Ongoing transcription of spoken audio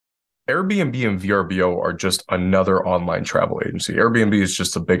Airbnb and VRBO are just another online travel agency. Airbnb is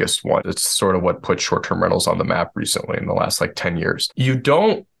just the biggest one. It's sort of what put short-term rentals on the map recently in the last like 10 years. You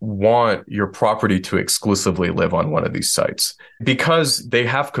don't want your property to exclusively live on one of these sites because they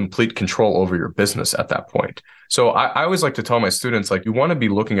have complete control over your business at that point. So I always like to tell my students, like, you want to be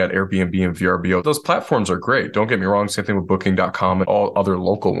looking at Airbnb and VRBO. Those platforms are great. Don't get me wrong. Same thing with Booking.com and all other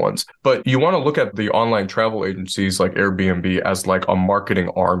local ones. But you want to look at the online travel agencies like Airbnb as like a marketing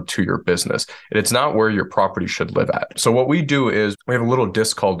arm to your business. And it's not where your property should live at. So what we do is we have a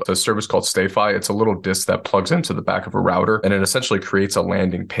service called StayFi. It's a little disc that plugs into the back of a router, and it essentially creates a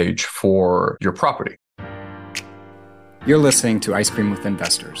landing page for your property. You're listening to Ice Cream with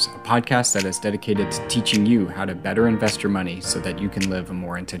Investors, a podcast that is dedicated to teaching you how to better invest your money so that you can live a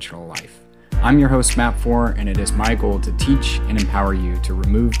more intentional life. I'm your host, Matt Four, and it is my goal to teach and empower you to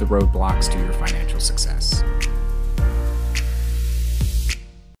remove the roadblocks to your financial success.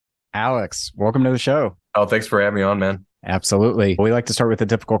 Alex, welcome to the show. Oh, thanks for having me on, man. Absolutely. We like to start with the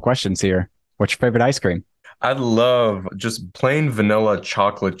typical questions here. What's your favorite ice cream? I love just plain vanilla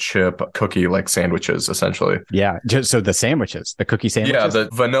chocolate chip cookie like sandwiches, essentially. Yeah. So the sandwiches, the cookie sandwiches? Yeah, the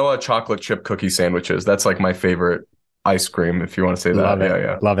vanilla chocolate chip cookie sandwiches. That's like my favorite ice cream, if you want to say that. Love it.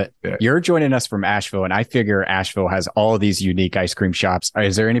 Yeah. Love it. Yeah. You're joining us from Asheville, and I figure Asheville has all of these unique ice cream shops.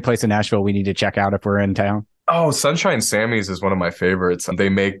 Is there any place in Asheville we need to check out if we're in town? Oh, Sunshine Sammy's is one of my favorites. They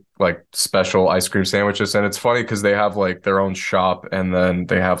make like special ice cream sandwiches. And it's funny because they have like their own shop, and then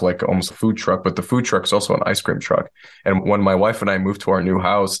they have like almost a food truck, but the food truck is also an ice cream truck. And when my wife and I moved to our new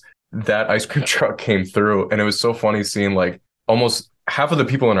house, that ice cream truck came through, and it was so funny seeing like almost half of the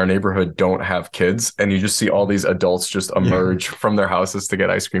people in our neighborhood don't have kids, and you just see all these adults just emerge from their houses to get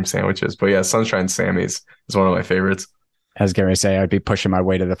ice cream sandwiches. But yeah, Sunshine Sammy's is one of my favorites. I was going to say, I'd be pushing my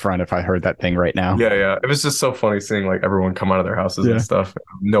way to the front if I heard that thing right now. Yeah. It was just so funny seeing like everyone come out of their houses and stuff.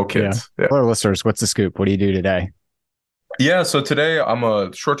 No kids. Yeah. Hello, listeners. What's the scoop? What do you do today? Yeah. So today I'm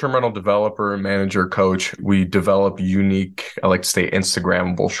a short-term rental developer, manager, coach. We develop unique, I like to say,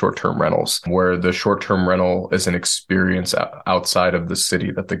 Instagrammable short-term rentals, where the short-term rental is an experience outside of the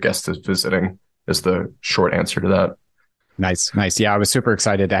city that the guest is visiting, is the short answer to that. Nice. Yeah, I was super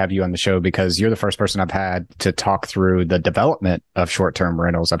excited to have you on the show because you're the first person I've had to talk through the development of short-term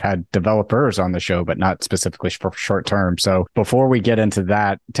rentals. I've had developers on the show, but not specifically for short-term. So before we get into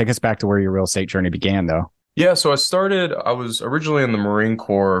that, take us back to where your real estate journey began, though. Yeah, so I was originally in the Marine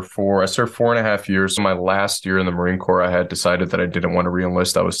Corps I served 4.5 years. So my last year in the Marine Corps, I had decided that I didn't want to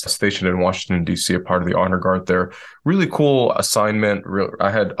re-enlist. I was stationed in Washington, D.C., a part of the Honor Guard there. Really cool assignment. I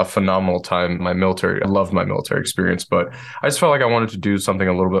had a phenomenal time in my military. I loved my military experience, but I just felt like I wanted to do something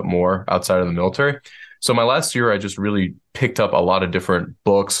a little bit more outside of the military. So my last year, I just really picked up a lot of different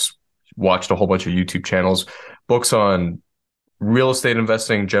books, watched a whole bunch of YouTube channels, books on real estate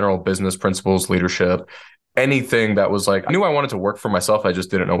investing, general business principles, leadership, anything that was like, I knew I wanted to work for myself. I just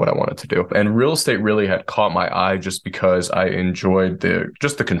didn't know what I wanted to do. And real estate really had caught my eye just because I enjoyed the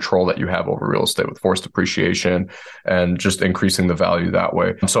control that you have over real estate with forced appreciation and just increasing the value that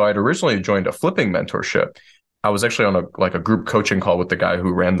way. So I'd originally joined a flipping mentorship. I was actually on a group coaching call with the guy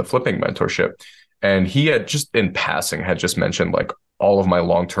who ran the flipping mentorship. And he had just in passing had just mentioned like, all of my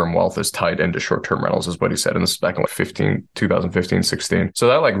long-term wealth is tied into short-term rentals is what he said. And this is back in like 2015, 16. So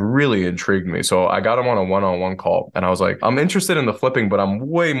that like really intrigued me. So I got him on a one-on-one call and I was like, I'm interested in the flipping, but I'm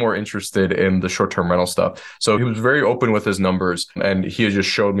way more interested in the short-term rental stuff. So he was very open with his numbers, and he had just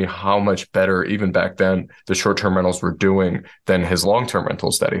showed me how much better even back then the short-term rentals were doing than his long-term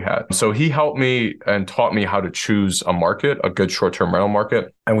rentals that he had. So he helped me and taught me how to choose a good short-term rental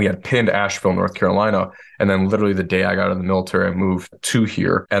market. And we had pinned Asheville, North Carolina. And then literally the day I got out of the military, I moved to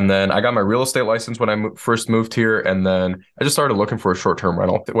here. And then I got my real estate license when I first moved here. And then I just started looking for a short-term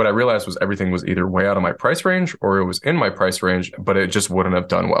rental. What I realized was everything was either way out of my price range or it was in my price range, but it just wouldn't have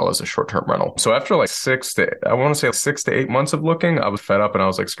done well as a short-term rental. So after like 6 to 8 months of looking, I was fed up and I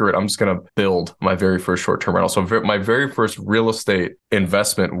was like, screw it, I'm just going to build my very first short-term rental. So my very first real estate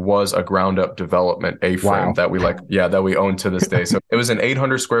investment was a ground up development A-frame that we own to this day. So it was an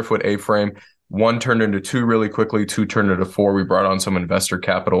 800 square foot A-frame. One turned into two really quickly, two turned into four. We brought on some investor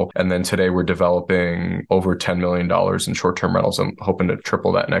capital. And then today we're developing over $10 million in short-term rentals. I'm hoping to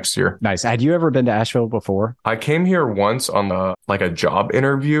triple that next year. Nice. Had you ever been to Asheville before? I came here once on a job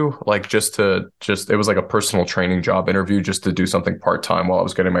interview, like it was like a personal training job interview just to do something part-time while I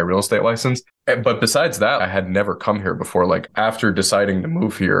was getting my real estate license. But besides that, I had never come here before. Like after deciding to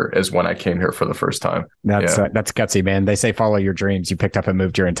move here is when I came here for the first time. That's gutsy, man. They say follow your dreams. You picked up and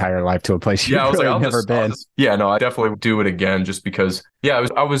moved your entire life to a place you I was like, really never been. Yeah, no, I definitely would do it again just because, yeah,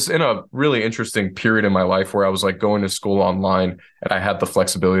 I was in a really interesting period in my life where I was like going to school online and I had the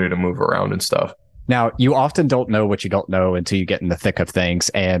flexibility to move around and stuff. Now, you often don't know what you don't know until you get in the thick of things.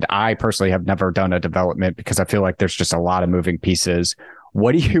 And I personally have never done a development because I feel like there's just a lot of moving pieces.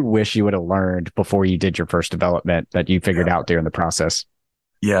 What do you wish you would have learned before you did your first development that you figured out during the process?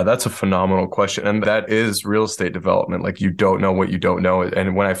 Yeah, that's a phenomenal question. And that is real estate development. Like, you don't know what you don't know.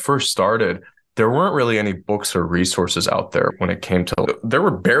 And when I first started, there weren't really any books or resources out there when it came to, there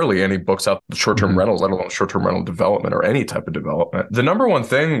were barely any books out, short-term rentals, let alone short-term rental development or any type of development. The number one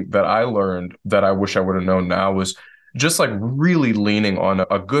thing that I learned that I wish I would have known now was just like really leaning on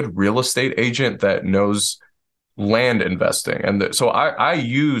a good real estate agent that knows land investing. And so I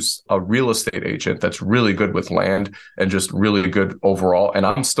use a real estate agent that's really good with land and just really good overall. And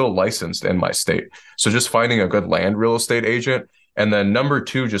I'm still licensed in my state. So just finding a good land real estate agent. And then number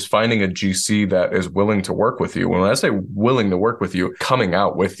two, just finding a GC that is willing to work with you. When I say willing to work with you, coming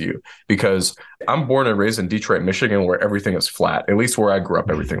out with you, because I'm born and raised in Detroit, Michigan, where everything is flat. At least where I grew up,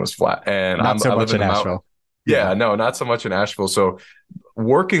 everything was flat. And not so much in Asheville. Yeah, no, not so much in Asheville. So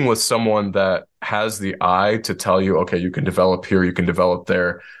working with someone that has the eye to tell you, okay, you can develop here, you can develop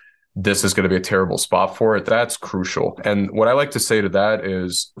there, this is going to be a terrible spot for it, that's crucial. And what I like to say to that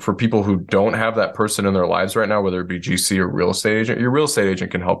is, for people who don't have that person in their lives right now, whether it be GC or real estate agent, your real estate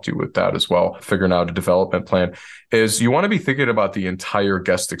agent can help you with that as well. Figuring out a development plan is, you want to be thinking about the entire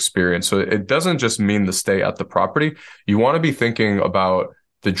guest experience. So it doesn't just mean the stay at the property. You want to be thinking about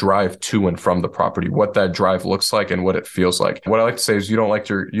the drive to and from the property, what that drive looks like and what it feels like. What I like to say is, you don't want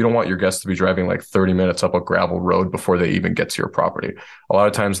your guests to be driving like 30 minutes up a gravel road before they even get to your property. A lot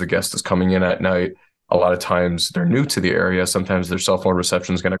of times the guest is coming in at night. A lot of times they're new to the area. Sometimes their cell phone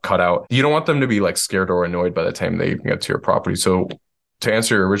reception is going to cut out. You don't want them to be like scared or annoyed by the time they even get to your property. So to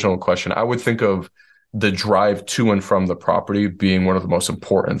answer your original question, I would think of the drive to and from the property being one of the most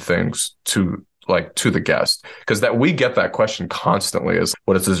important things to the guest, because that we get that question constantly, is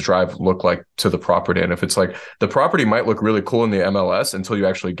what does this drive look like to the property? And if it's like, the property might look really cool in the MLS until you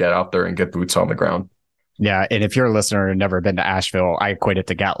actually get out there and get boots on the ground. Yeah. And if you're a listener and never been to Asheville, I equate it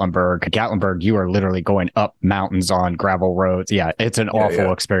to Gatlinburg. Gatlinburg, you are literally going up mountains on gravel roads. Yeah. It's an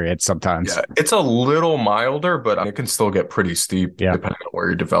awful experience sometimes. Yeah. It's a little milder, but it can still get pretty steep depending on where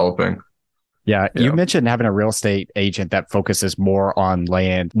you're developing. Yeah. You mentioned having a real estate agent that focuses more on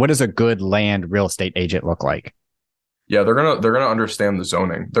land. What does a good land real estate agent look like? Yeah, they're gonna understand the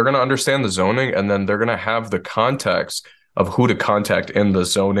zoning. They're gonna understand the zoning, and then they're gonna have the context of who to contact in the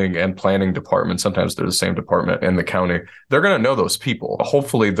zoning and planning department. Sometimes they're the same department in the county. They're going to know those people.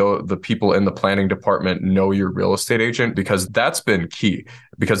 Hopefully, the people in the planning department know your real estate agent, because that's been key.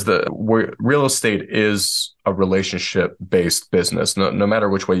 Because real estate is a relationship-based business. No matter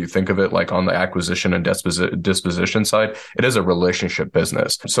which way you think of it, like on the acquisition and disposition side, it is a relationship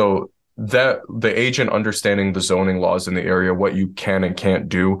business. So that the agent understanding the zoning laws in the area, what you can and can't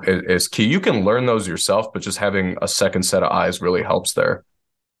do is key. You can learn those yourself, but just having a second set of eyes really helps there.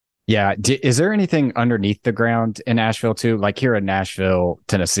 Yeah. Is there anything underneath the ground in Asheville too? Like here in Nashville,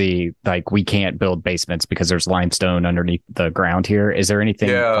 Tennessee, like we can't build basements because there's limestone underneath the ground here. Is there anything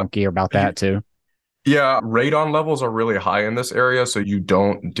funky about that too? Yeah, radon levels are really high in this area, so you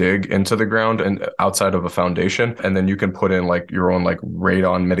don't dig into the ground and outside of a foundation, and then you can put in like your own like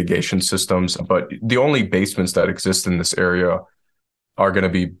radon mitigation systems. But the only basements that exist in this area are going to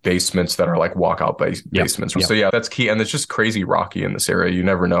be basements that are like walkout basements. Yep. So yeah, that's key. And it's just crazy rocky in this area. You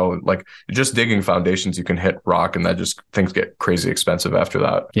never know. Like just digging foundations, you can hit rock, and that just things get crazy expensive after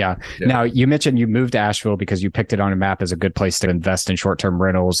that. Yeah. Now you mentioned you moved to Asheville because you picked it on a map as a good place to invest in short-term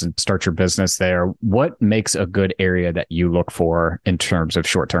rentals and start your business there. What makes a good area that you look for in terms of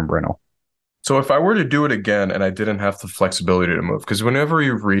short-term rental? So if I were to do it again and I didn't have the flexibility to move, because whenever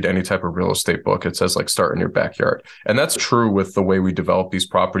you read any type of real estate book, it says like start in your backyard. And that's true with the way we develop these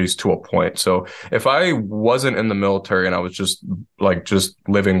properties to a point. So if I wasn't in the military and I was just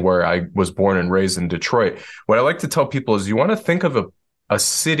living where I was born and raised in Detroit, what I like to tell people is you want to think of a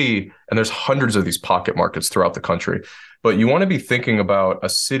city, and there's hundreds of these pocket markets throughout the country. But you want to be thinking about a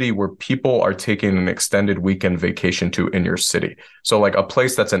city where people are taking an extended weekend vacation to in your city. So like a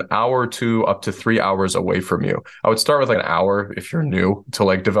place that's an hour to up to 3 hours away from you. I would start with like an hour if you're new to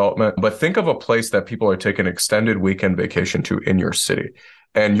like development, but think of a place that people are taking an extended weekend vacation to in your city.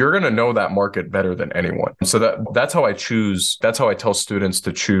 And you're going to know that market better than anyone. So that's how I tell students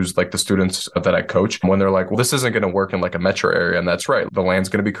to choose, like the students that I coach, when they're like, well, this isn't going to work in like a metro area. And that's right. The land's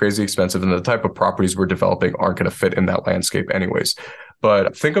going to be crazy expensive. And the type of properties we're developing aren't going to fit in that landscape anyways.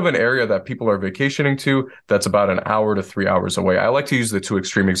 But think of an area that people are vacationing to that's about an hour to 3 hours away. I like to use the two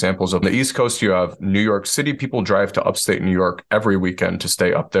extreme examples. On the East Coast, you have New York City. People drive to upstate New York every weekend to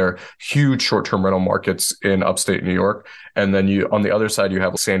stay up there. Huge short-term rental markets in upstate New York. And then on the other side, you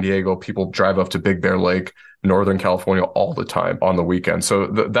have San Diego. People drive up to Big Bear Lake, Northern California all the time on the weekend. So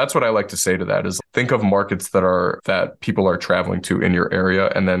that's what I like to say to that is think of markets that people are traveling to in your area,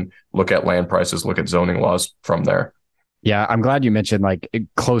 and then look at land prices, look at zoning laws from there. Yeah, I'm glad you mentioned like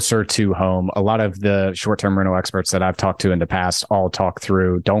closer to home. A lot of the short-term rental experts that I've talked to in the past all talk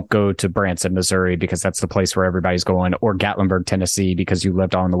through, don't go to Branson, Missouri, because that's the place where everybody's going, or Gatlinburg, Tennessee, because you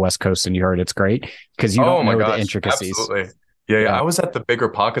lived on the West Coast and you heard it's great, because you don't know the intricacies. Absolutely. Yeah. I was at the Bigger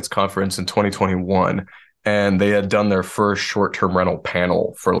Pockets conference in 2021, and they had done their first short-term rental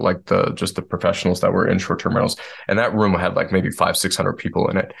panel for like just the professionals that were in short-term rentals. And that room had like maybe 500-600 people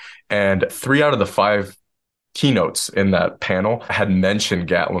in it. And 3 out of the 5 keynotes in that panel had mentioned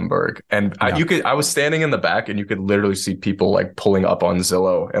Gatlinburg. And I was standing in the back, and you could literally see people like pulling up on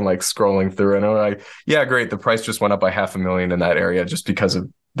Zillow and like scrolling through, and I'm like, yeah, great. The price just went up by $500,000 in that area just because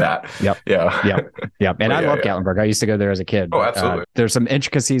of that. Yep. And I love Gatlinburg. I used to go there as a kid. Oh, absolutely. There's some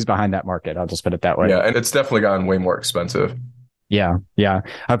intricacies behind that market. I'll just put it that way. Yeah. And it's definitely gotten way more expensive. Yeah.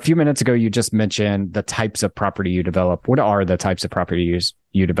 A few minutes ago, you just mentioned the types of property you develop. What are the types of properties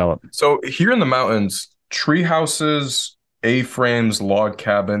you develop? So here in the mountains, tree houses, A-frames, log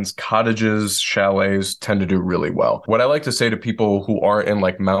cabins, cottages, chalets tend to do really well. What I like to say to people who aren't in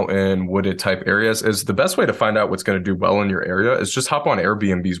like mountain, wooded type areas is the best way to find out what's going to do well in your area is just hop on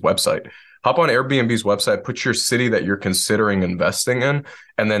Airbnb's website. Hop on Airbnb's website, put your city that you're considering investing in,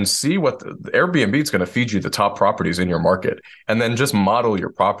 and then see what the Airbnb is going to feed you the top properties in your market, and then just model your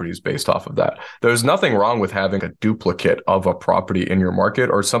properties based off of that. There's nothing wrong with having a duplicate of a property in your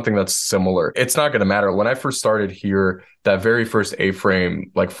market or something that's similar. It's not going to matter. When I first started here, that very first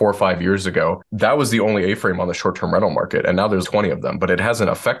A-frame, like 4 or 5 years ago, that was the only A-frame on the short-term rental market. And now there's 20 of them, but it hasn't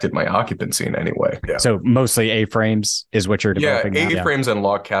affected my occupancy in any way. Yeah. So mostly A-frames is what you're developing. Yeah, A-frames and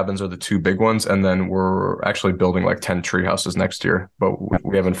log cabins are the two big ones. And then we're actually building like 10 tree houses next year, but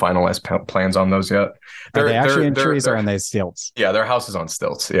we haven't finalized plans on those yet. Are they actually in trees or on those stilts? Yeah, they're houses on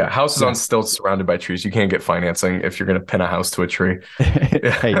stilts. Yeah, houses on stilts surrounded by trees. You can't get financing if you're going to pin a house to a tree.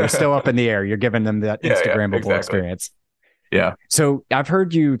 Hey, you're still up in the air. You're giving them that Instagrammable experience. Yeah. So I've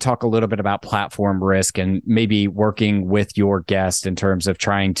heard you talk a little bit about platform risk and maybe working with your guest in terms of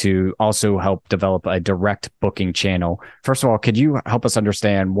trying to also help develop a direct booking channel. First of all, could you help us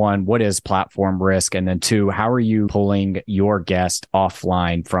understand, one, what is platform risk? And then two, how are you pulling your guest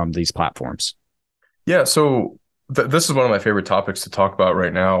offline from these platforms? Yeah. So this is one of my favorite topics to talk about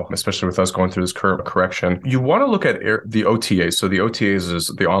right now, especially with us going through this current correction. You want to look at the OTAs. So the OTAs is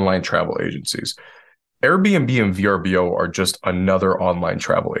the online travel agencies. Airbnb and VRBO are just another online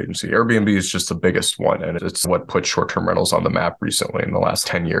travel agency. Airbnb is just the biggest one, and it's what put short-term rentals on the map recently in the last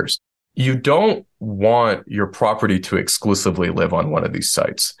 10 years. You don't want your property to exclusively live on one of these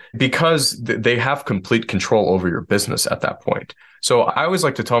sites because they have complete control over your business at that point. So I always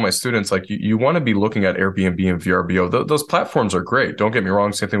like to tell my students, like, you want to be looking at Airbnb and VRBO. Those platforms are great. Don't get me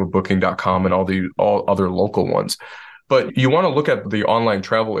wrong. Same thing with Booking.com and all other local ones. But you want to look at the online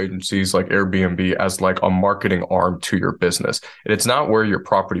travel agencies like Airbnb as like a marketing arm to your business. And it's not where your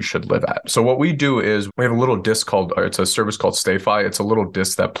property should live at. So what we do is we have a little disk it's a service called StayFi. It's a little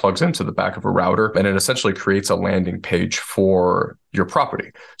disk that plugs into the back of a router, and it essentially creates a landing page for your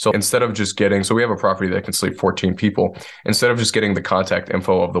property. So instead of just so we have a property that can sleep 14 people. Instead of just getting the contact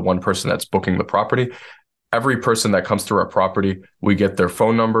info of the one person that's booking the property, every person that comes through our property, we get their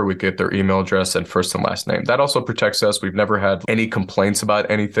phone number, we get their email address and first and last name. That also protects us. We've never had any complaints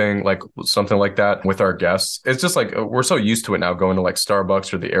about anything like something like that with our guests. It's just like, we're so used to it now going to like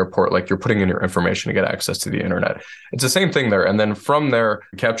Starbucks or the airport, like you're putting in your information to get access to the internet. It's the same thing there. And then from there,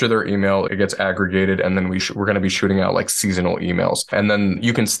 we capture their email, it gets aggregated, and then we're going to be shooting out like seasonal emails. And then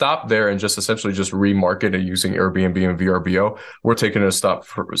you can stop there and just essentially just remarket it using Airbnb and VRBO. We're taking it a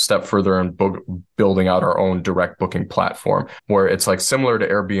step further and building out our own direct booking platform where it's like similar to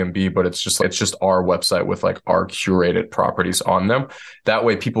Airbnb, but it's just our website with like our curated properties on them. That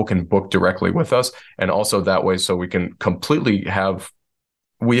way people can book directly with us. And also that way, so we can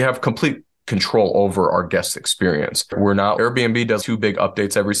we have complete control over our guest experience. Airbnb does 2 big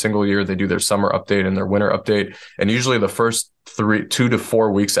updates every single year. They do their summer update and their winter update. And usually the first 2 to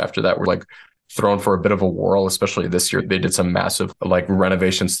 4 weeks after that, we're like thrown for a bit of a whirl, especially this year. They did some massive like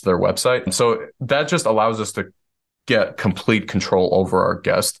renovations to their website. And so that just allows us to get complete control over our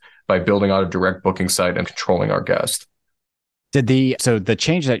guest by building out a direct booking site and controlling our guest. So the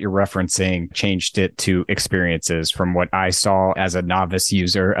change that you're referencing changed it to experiences from what I saw as a novice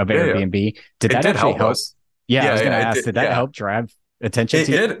user of Airbnb. Did that did actually help? us. Yeah, I was going to ask, did that help drive attention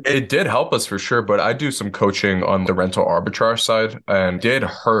to you? It did help us for sure, but I do some coaching on the rental arbitrage side, and did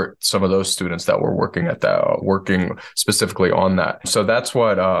hurt some of those students that were working specifically on that. So that's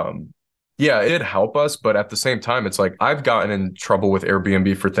what yeah, it'd help us, but at the same time, it's like I've gotten in trouble with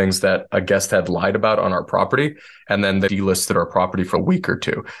Airbnb for things that a guest had lied about on our property, and then they delisted our property for a week or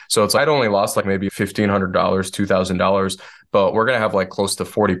two. So it's I'd only lost like maybe $1,500, $2,000, but we're gonna have like close to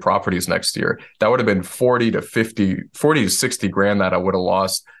 40 properties next year. That would have been 40 to 60 grand that I would have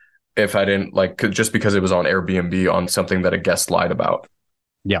lost if I didn't just because it was on Airbnb on something that a guest lied about.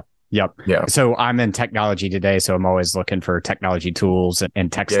 Yeah. Yep. Yeah. So I'm in technology today, so I'm always looking for technology tools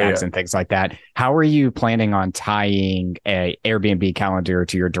and tech stacks and things like that. How are you planning on tying a Airbnb calendar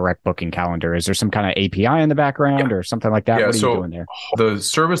to your direct booking calendar? Is there some kind of API in the background or something like that? Yeah, what are you doing there? The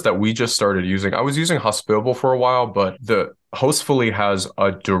service that we just started using, I was using Hospitable for a while, but the Hostfully has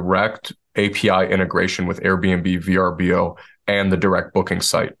a direct API integration with Airbnb, VRBO, and the direct booking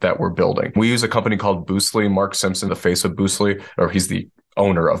site that we're building. We use a company called Boostly. Mark Simpson, the face of Boostly, or he's the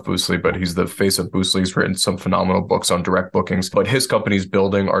owner of Boostly, but he's the face of Boostly. He's written some phenomenal books on direct bookings, but his company's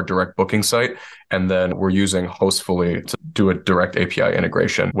building our direct booking site. And then we're using Hostfully to do a direct API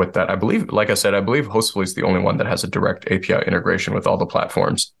integration with that. I believe, like I said, Hostfully is the only one that has a direct API integration with all the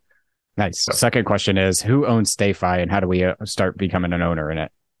platforms. Nice. So, second question is, who owns StayFi and how do we start becoming an owner in it?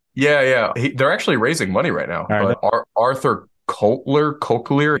 Yeah. They're actually raising money right now. Arthur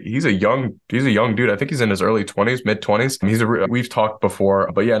Cochlear, he's a young dude. I think he's in his early 20s, mid 20s. We've talked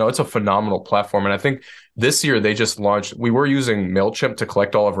before, but yeah, no, it's a phenomenal platform. And I think this year they just launched, we were using MailChimp to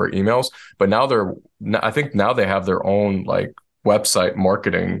collect all of our emails, but now they have their own like website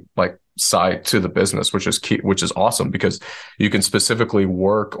marketing like side to the business, which is key, which is awesome because you can specifically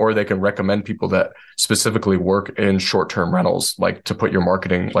work, or they can recommend people that specifically work in short-term rentals, like to put your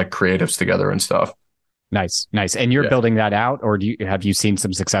marketing like creatives together and stuff. Nice. And you're building that out, or have you seen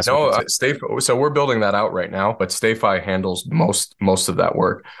some success? No, so we're building that out right now, but StayFi handles most of that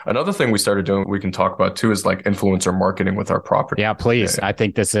work. Another thing we started doing, we can talk about too, is like influencer marketing with our property. Yeah, please. Yeah. I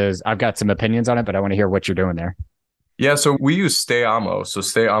think I've got some opinions on it, but I want to hear what you're doing there. Yeah, so we use StayAmo. So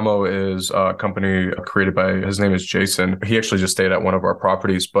StayAmo is a company created by, his name is Jason. He actually just stayed at one of our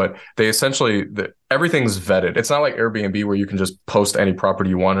properties, but they essentially, everything's vetted. It's not like Airbnb where you can just post any property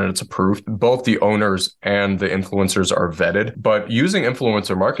you want and it's approved. Both the owners and the influencers are vetted, but using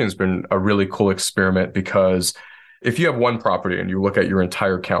influencer marketing has been a really cool experiment because if you have one property and you look at your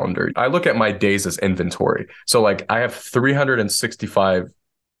entire calendar, I look at my days as inventory. So like I have 365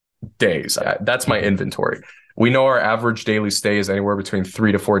 days. That's my inventory. We know our average daily stay is anywhere between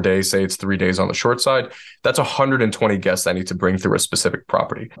 3 to 4 days. Say it's 3 days on the short side. That's 120 guests I need to bring through a specific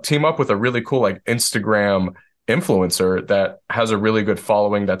property. Team up with a really cool like Instagram influencer that has a really good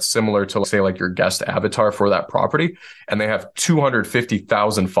following that's similar to, say, like your guest avatar for that property. And they have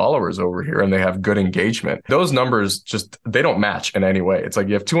 250,000 followers over here and they have good engagement. Those numbers they don't match in any way. It's like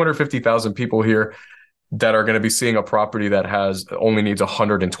you have 250,000 people here that are going to be seeing a property that only needs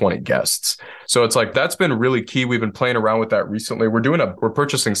 120 guests. So it's like, that's been really key. We've been playing around with that recently. We're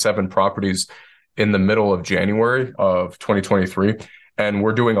purchasing 7 properties in the middle of January of 2023. And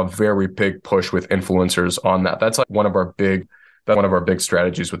we're doing a very big push with influencers on that. That's like one of our big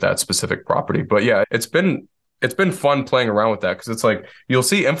strategies with that specific property. But yeah, it's been fun playing around with that because it's like you'll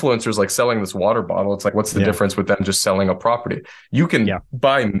see influencers like selling this water bottle. It's like, what's the difference with them just selling a property? You can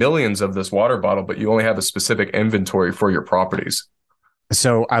buy millions of this water bottle, but you only have a specific inventory for your properties.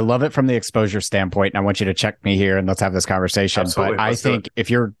 So I love it from the exposure standpoint. And I want you to check me here and let's have this conversation. Absolutely. But I think if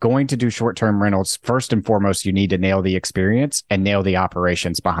you're going to do short-term rentals, first and foremost, you need to nail the experience and nail the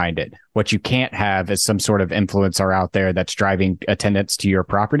operations behind it. What you can't have is some sort of influencer out there that's driving attendance to your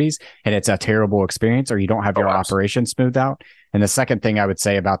properties and it's a terrible experience, or you don't have your operations smoothed out. And the second thing I would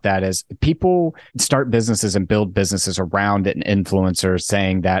say about that is people start businesses and build businesses around an influencer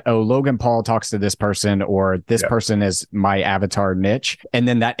saying that, oh, Logan Paul talks to this person, or this person is my avatar niche. And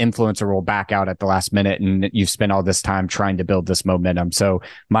then that influencer will back out at the last minute and you've spent all this time trying to build this momentum. So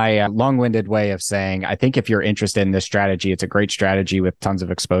my long-winded way of saying, I think if you're interested in this strategy, it's a great strategy with tons of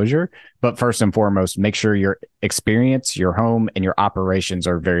exposure. But first and foremost, make sure your experience, your home, and your operations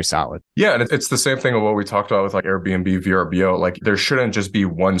are very solid. Yeah, and it's the same thing of what we talked about with like Airbnb, VRBO. like there shouldn't just be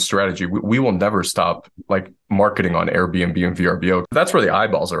one strategy. We will never stop like marketing on Airbnb and VRBO. That's where the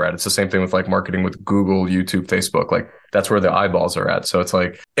eyeballs are at. It's the same thing with like marketing with Google, YouTube, Facebook. Like that's where the eyeballs are at. So it's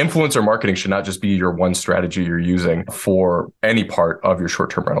like influencer marketing should not just be your one strategy you're using for any part of your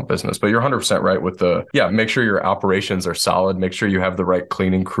short-term rental business. But you're 100% right with make sure your operations are solid. Make sure you have the right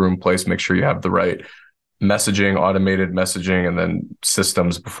cleaning crew in place. Make sure you have the right messaging, automated messaging, and then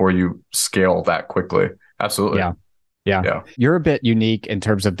systems before you scale that quickly. Absolutely. Yeah. You're a bit unique in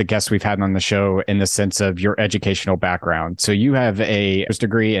terms of the guests we've had on the show in the sense of your educational background. So you have a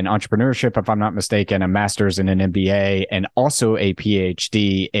degree in entrepreneurship, if I'm not mistaken, a master's and an MBA, and also a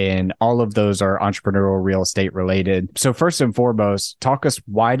PhD. And all of those are entrepreneurial real estate related. So first and foremost, talk us,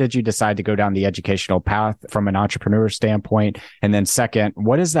 why did you decide to go down the educational path from an entrepreneur standpoint? And then second,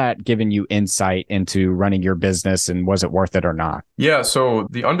 what has that given you insight into running your business, and was it worth it or not? Yeah. So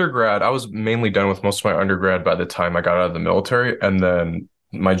the undergrad, I was mainly done with most of my undergrad by the time I got out of the military, and then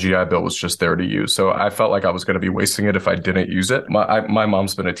my GI Bill was just there to use. So I felt like I was going to be wasting it if I didn't use it. My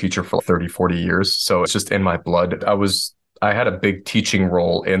mom's been a teacher for 30, 40 years. So it's just in my blood. I had a big teaching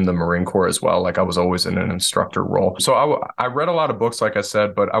role in the Marine Corps as well. Like I was always in an instructor role. So I read a lot of books, like I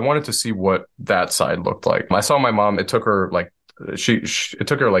said, but I wanted to see what that side looked like. I saw my mom, it took her like it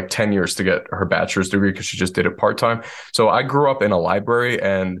took her like 10 years to get her bachelor's degree because she just did it part-time. So I grew up in a library,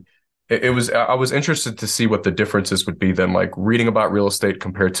 and I was interested to see what the differences would be then, like reading about real estate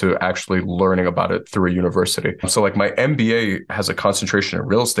compared to actually learning about it through a university. So like my MBA has a concentration in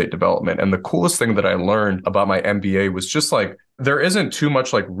real estate development. And the coolest thing that I learned about my MBA was just like, there isn't too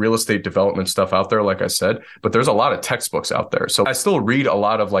much like real estate development stuff out there, like I said, but there's a lot of textbooks out there. So I still read a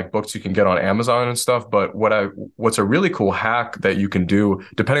lot of like books you can get on Amazon and stuff. But what's a really cool hack that you can do,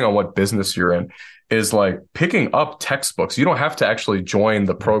 depending on what business you're in, is like picking up textbooks. You don't have to actually join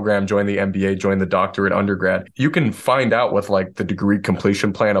the program, join the MBA, join the doctorate, undergrad. You can find out what like the degree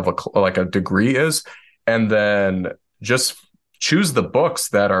completion plan of a degree is, and then just choose the books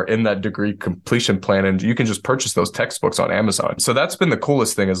that are in that degree completion plan, and you can just purchase those textbooks on Amazon. So that's been the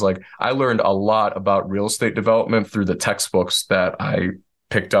coolest thing, is like I learned a lot about real estate development through the textbooks that I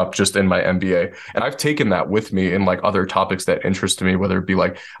picked up just in my MBA. And I've taken that with me in like other topics that interest me, whether it be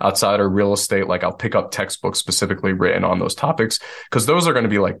like outside or real estate. Like I'll pick up textbooks specifically written on those topics, because those are going to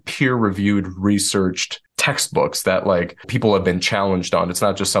be like peer reviewed, researched textbooks that like people have been challenged on. It's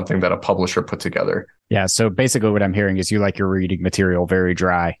not just something that a publisher put together. Yeah. So basically what I'm hearing is you like your reading material very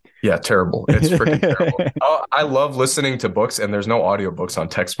dry. Yeah, terrible. It's freaking terrible. I love listening to books, and there's no audiobooks on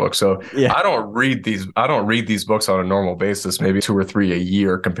textbooks. So yeah. I don't read these books on a normal basis, maybe 2 or 3 a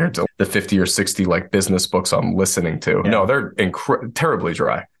year compared to the 50 or 60 like business books I'm listening to. Yeah. No, they're terribly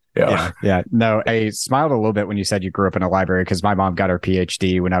dry. Yeah. No, I smiled a little bit when you said you grew up in a library, because my mom got her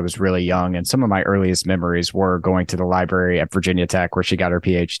PhD when I was really young. And some of my earliest memories were going to the library at Virginia Tech where she got her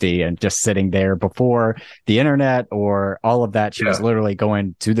PhD, and just sitting there before the internet or all of that. She was literally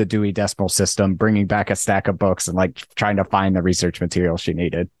going to the Dewey Decimal System, bringing back a stack of books and like trying to find the research material she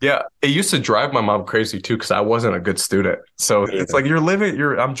needed. Yeah. It used to drive my mom crazy too, because I wasn't a good student. So it's like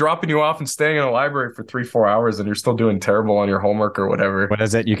I'm dropping you off and staying in a library for 3-4 hours, and you're still doing terrible on your homework or whatever. What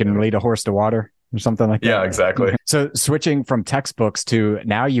is it? You can lead a horse to water or something like that. Yeah, exactly. So switching from textbooks to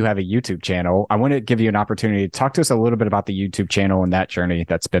now you have a YouTube channel, I want to give you an opportunity to talk to us a little bit about the YouTube channel and that journey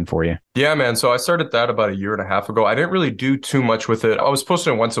that's been for you. Yeah, man. So I started that about 1.5 years ago. I didn't really do too much with it. I was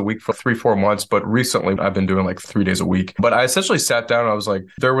posting once a week for 3-4 months, but recently I've been doing like 3 days a week. But I essentially sat down and I was like,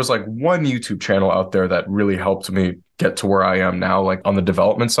 there was like one YouTube channel out there that really helped me get to where I am now, like on the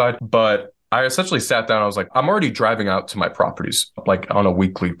development side. But I essentially sat down. I was like, I'm already driving out to my properties like on a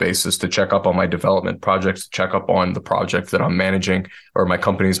weekly basis to check up on my development projects, to check up on the project that I'm managing or my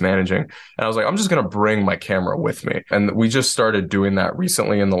company's managing. And I was like, I'm just going to bring my camera with me. And we just started doing that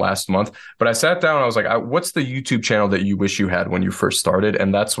recently in the last month. But I sat down and I was like, what's the YouTube channel that you wish you had when you first started?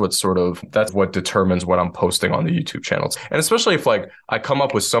 And that's what determines what I'm posting on the YouTube channels. And especially if like I come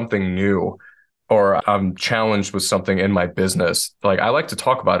up with something new, or I'm challenged with something in my business, like I like to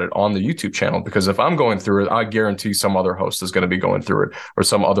talk about it on the YouTube channel, because if I'm going through it, I guarantee some other host is going to be going through it, or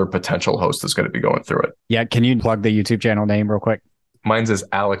some other potential host is going to be going through it. Yeah. Can you plug the YouTube channel name real quick? Mine's is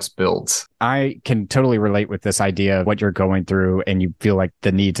Alex Builds. I can totally relate with this idea of what you're going through, and you feel like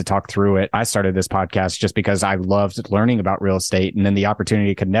the need to talk through it. I started this podcast just because I loved learning about real estate, and then the opportunity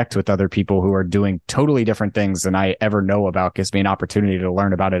to connect with other people who are doing totally different things than I ever know about gives me an opportunity to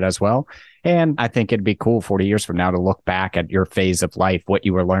learn about it as well. And I think it'd be cool 40 years from now to look back at your phase of life, what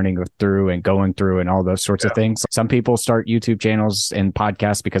you were learning through and going through and all those sorts of things. Some people start YouTube channels and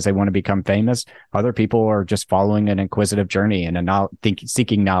podcasts because they want to become famous. Other people are just following an inquisitive journey and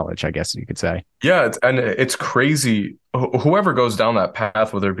seeking knowledge, I guess you could say. Yeah, it's crazy. Whoever goes down that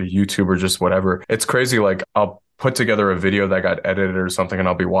path, whether it be YouTube or just whatever, it's crazy. Like I'll put together a video that got edited or something and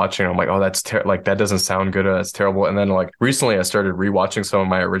I'll be watching. I'm like, oh, that's like, that doesn't sound good. That's terrible. And then like recently I started rewatching some of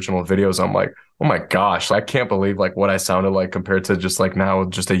my original videos. I'm like, oh my gosh, I can't believe like what I sounded like compared to just like now,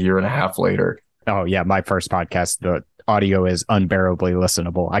 just a year and a half later. Oh yeah. My first podcast, the audio is unbearably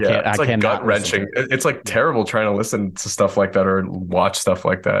listenable. I can't gut wrenching. It's like terrible trying to listen to stuff like that or watch stuff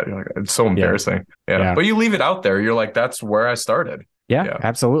like that. You're like, it's so embarrassing. Yeah. But you leave it out there. You're like, that's where I started. Yeah,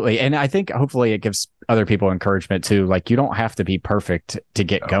 absolutely. And I think hopefully it gives other people encouragement too. Like you don't have to be perfect to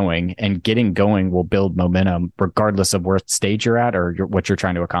get going, and getting going will build momentum regardless of what stage you're at or what you're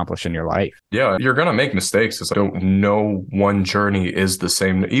trying to accomplish in your life. Yeah, you're going to make mistakes. It's like, no one journey is the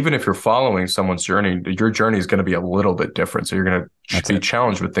same. Even if you're following someone's journey, your journey is going to be a little bit different. So you're going to be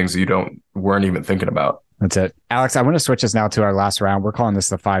challenged with things that you weren't even thinking about. That's it. Alex, I want to switch us now to our last round. We're calling this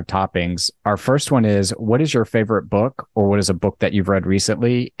the 5 toppings. Our first one is, what is your favorite book, or what is a book that you've read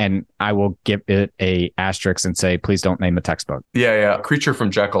recently? And I will give it a asterisk and say, please don't name a textbook. Yeah. Creature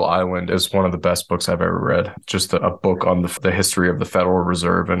from Jekyll Island is one of the best books I've ever read. Just a book on the history of the Federal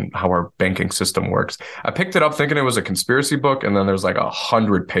Reserve and how our banking system works. I picked it up thinking it was a conspiracy book, and then there's like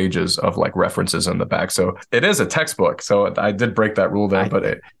 100 pages of like references in the back. So it is a textbook. So I did break that rule there,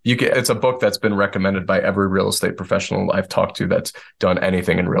 but it's a book that's been recommended by every real estate professional I've talked to that's done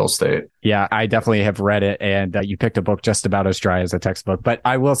anything in real estate. Yeah, I definitely have read it, and you picked a book just about as dry as a textbook. But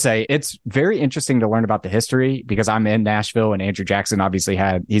I will say it's very interesting to learn about the history, because I'm in Nashville, and Andrew Jackson obviously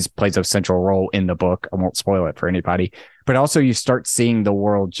plays a central role in the book. I won't spoil it for anybody. But also you start seeing the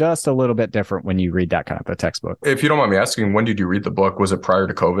world just a little bit different when you read that kind of a textbook. If you don't mind me asking, when did you read the book? Was it prior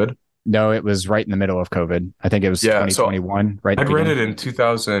to COVID? No, it was right in the middle of COVID. I think it was 2021. Right. I read it in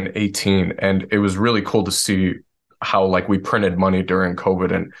 2018, and it was really cool to see how like we printed money during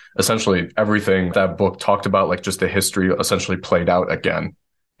COVID, and essentially everything that book talked about, like just the history essentially played out again.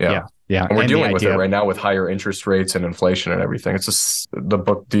 Yeah. And we're dealing with it right now with higher interest rates and inflation and everything. It's just the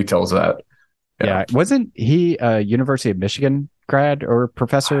book details that. Yeah. Wasn't he a University of Michigan grad or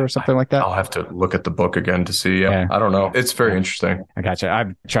professor or something like that? I'll have to look at the book again to see. I don't know. It's very interesting. I gotcha.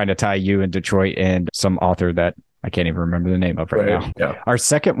 I'm trying to tie you in Detroit and some author that I can't even remember the name of right now. Yeah. Our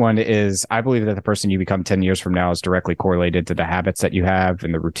second one is, I believe that the person you become 10 years from now is directly correlated to the habits that you have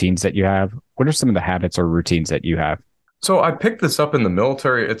and the routines that you have. What are some of the habits or routines that you have? So I picked this up in the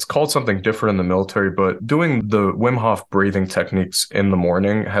military. It's called something different in the military, but doing the Wim Hof breathing techniques in the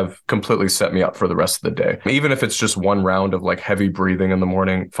morning have completely set me up for the rest of the day. Even if it's just one round of like heavy breathing in the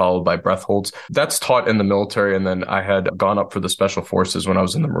morning, followed by breath holds, that's taught in the military. And then I had gone up for the special forces when I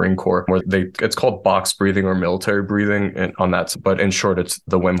was in the Marine Corps, where it's called box breathing or military breathing on that. But in short, it's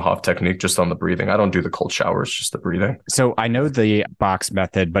the Wim Hof technique just on the breathing. I don't do the cold showers, just the breathing. So I know the box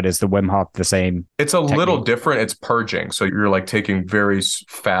method, but is the Wim Hof the same? It's a little different. It's purging. So you're like taking very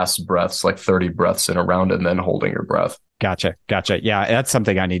fast breaths, like 30 breaths in a round, and then holding your breath. Gotcha. Yeah, that's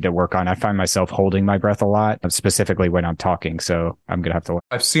something I need to work on. I find myself holding my breath a lot, specifically when I'm talking. So I'm going to have to.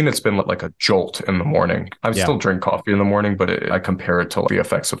 I've seen it's been like a jolt in the morning. I still drink coffee in the morning, but I compare it to the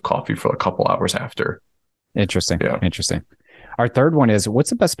effects of coffee for a couple hours after. Interesting. Yeah. Interesting. Our third one is, what's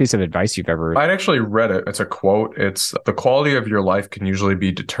the best piece of advice you've ever... I'd actually read it. It's a quote. It's, the quality of your life can usually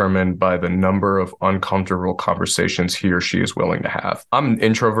be determined by the number of uncomfortable conversations he or she is willing to have. I'm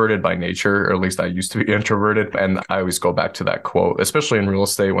introverted by nature, or at least I used to be introverted. And I always go back to that quote, especially in real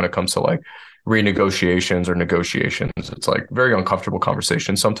estate when it comes to like renegotiations or negotiations. It's like very uncomfortable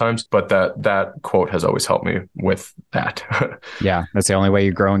conversations sometimes, but that quote has always helped me with that. Yeah, that's the only way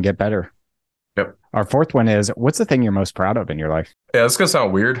you grow and get better. Yep. Our fourth one is, what's the thing you're most proud of in your life? Yeah, this is going to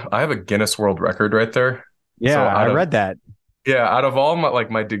sound weird. I have a Guinness World Record right there. Yeah, so I read that. Yeah, out of all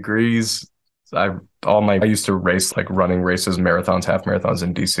my degrees, I used to race, like running races, marathons, half marathons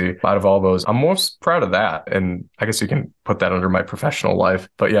in DC. Out of all those, I'm most proud of that. And I guess you can put that under my professional life.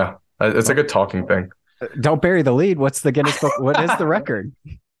 But yeah, it's a good talking thing. Don't bury the lead. What's the Guinness book? What is the record?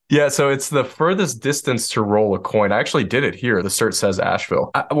 Yeah, so it's the furthest distance to roll a coin. I actually did it here. The cert says Asheville.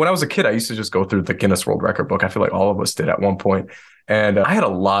 When I was a kid, I used to just go through the Guinness World Record book. I feel like all of us did at one point. And I had a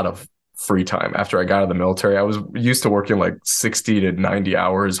lot of free time after I got out of the military. I was used to working like 60 to 90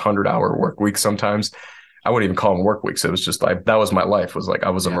 hours, 100-hour work weeks sometimes. I wouldn't even call them work weeks. It was just like, that was my life, was like I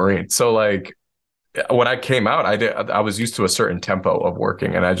was a Marine. So like when I came out, I was used to a certain tempo of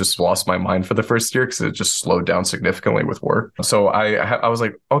working, and I just lost my mind for the first year because it just slowed down significantly with work. So I was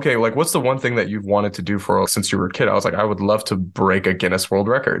like, okay, like what's the one thing that you've wanted to do since you were a kid? I was like, I would love to break a Guinness World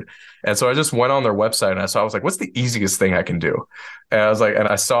Record. And so I just went on their website and I was like, what's the easiest thing I can do? And I was like, and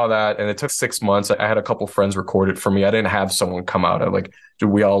I saw that, and it took 6 months. I had a couple friends record it for me. I didn't have someone come out.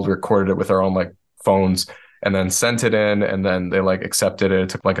 We all recorded it with our own like phones, and then sent it in, and then they like accepted it. It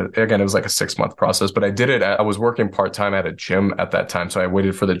took it was like a 6-month process, but I did it. I was working part-time at a gym at that time. So I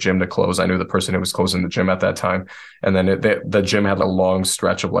waited for the gym to close. I knew the person who was closing the gym at that time. And then the gym had a long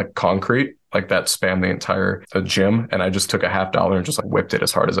stretch of like concrete, like that spanned the entire gym. And I just took $50 and just like whipped it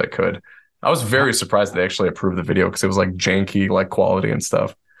as hard as I could. I was very surprised they actually approved the video because it was like janky, like quality and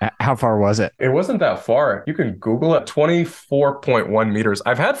stuff. How far was it? It wasn't that far. You can Google it. 24.1 meters.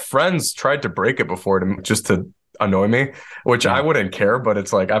 I've had friends tried to break it before just to annoy me, which I wouldn't care. But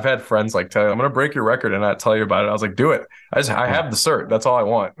it's like, I've had friends like tell you, I'm going to break your record and not tell you about it. I was like, do it. I have the cert. That's all I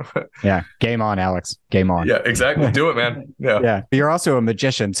want. Yeah. Game on, Alex. Game on. Yeah, exactly. Do it, man. Yeah. Yeah. You're also a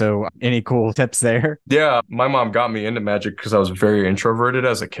magician. So any cool tips there? Yeah. My mom got me into magic because I was very introverted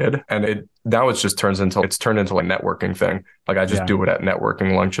as a kid. And now it's turned into like networking thing. Like I just do it at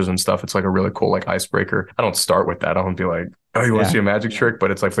networking lunches and stuff. It's like a really cool like icebreaker. I don't start with that. I don't be like, oh, you want to see a magic trick?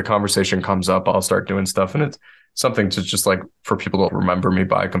 But it's like if the conversation comes up, I'll start doing stuff. And it's something to just like for people to remember me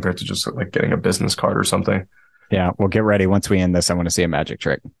by compared to just like getting a business card or something. Yeah. Well, get ready. Once we end this, I want to see a magic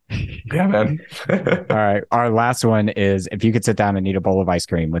trick. Yeah, man. All right. Our last one is, if you could sit down and eat a bowl of ice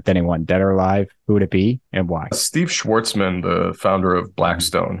cream with anyone, dead or alive, who would it be and why? Steve Schwartzman, the founder of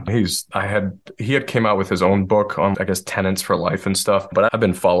Blackstone. He had came out with his own book on, I guess, tenants for life and stuff. But I've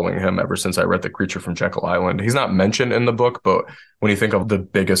been following him ever since I read The Creature from Jekyll Island. He's not mentioned in the book, but when you think of the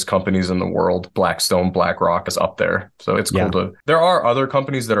biggest companies in the world, Blackstone, BlackRock is up there. So it's cool there are other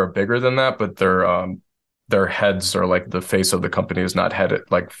companies that are bigger than that, but their heads are like the face of the company is not headed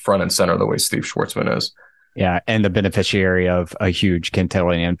like front and center the way Steve Schwartzman is. Yeah. And the beneficiary of a huge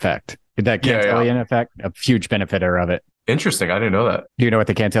Cantillon effect. That Cantillon effect, a huge benefiter of it. Interesting. I didn't know that. Do you know what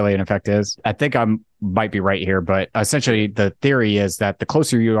the Cantillon effect is? I think I might be right here, but essentially the theory is that the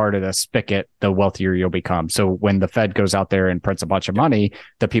closer you are to the spigot, the wealthier you'll become. So when the Fed goes out there and prints a bunch of money,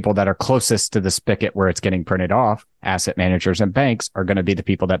 the people that are closest to the spigot where it's getting printed off, asset managers and banks, are going to be the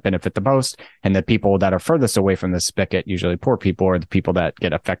people that benefit the most. And the people that are furthest away from the spigot, usually poor people, are the people that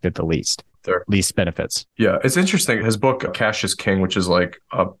get affected the least. Their least benefits. Yeah, it's interesting. His book, Cash is King, which is like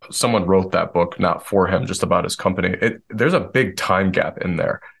someone wrote that book, not for him, just about his company. There's a big time gap in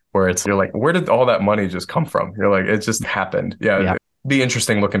there where you're like, where did all that money just come from? You're like, it just happened. Yeah. It'd be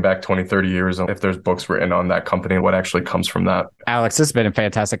interesting looking back 20, 30 years if there's books written on that company, what actually comes from that. Alex, this has been a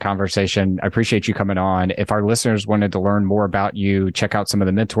fantastic conversation. I appreciate you coming on. If our listeners wanted to learn more about you, check out some of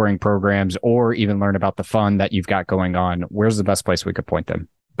the mentoring programs, or even learn about the fund that you've got going on, where's the best place we could point them?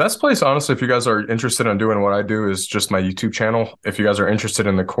 Best place, honestly, if you guys are interested in doing what I do, is just my YouTube channel. If you guys are interested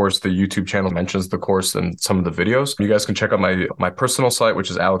in the course, the YouTube channel mentions the course and some of the videos. You guys can check out my personal site, which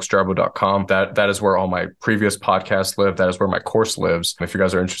is alexjarbo.com. That is where all my previous podcasts live. That is where my course lives. If you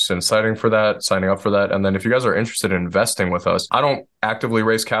guys are interested in signing up for that. And then if you guys are interested in investing with us, I don't actively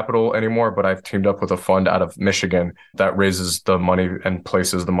raise capital anymore, but I've teamed up with a fund out of Michigan that raises the money and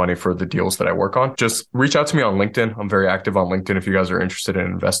places the money for the deals that I work on. Just reach out to me on LinkedIn. I'm very active on LinkedIn if you guys are interested in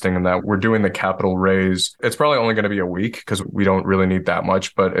investing in that. We're doing the capital raise. It's probably only going to be a week because we don't really need that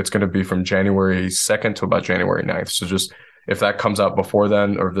much, but it's going to be from January 2nd to about January 9th. So just if that comes out before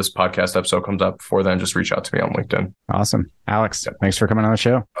then, or if this podcast episode comes out before then, just reach out to me on LinkedIn. Awesome. Alex, thanks for coming on the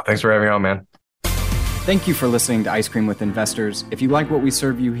show. Thanks for having me on, man. Thank you for listening to Ice Cream with Investors. If you like what we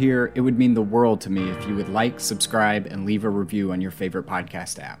serve you here, it would mean the world to me if you would like, subscribe, and leave a review on your favorite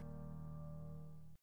podcast app.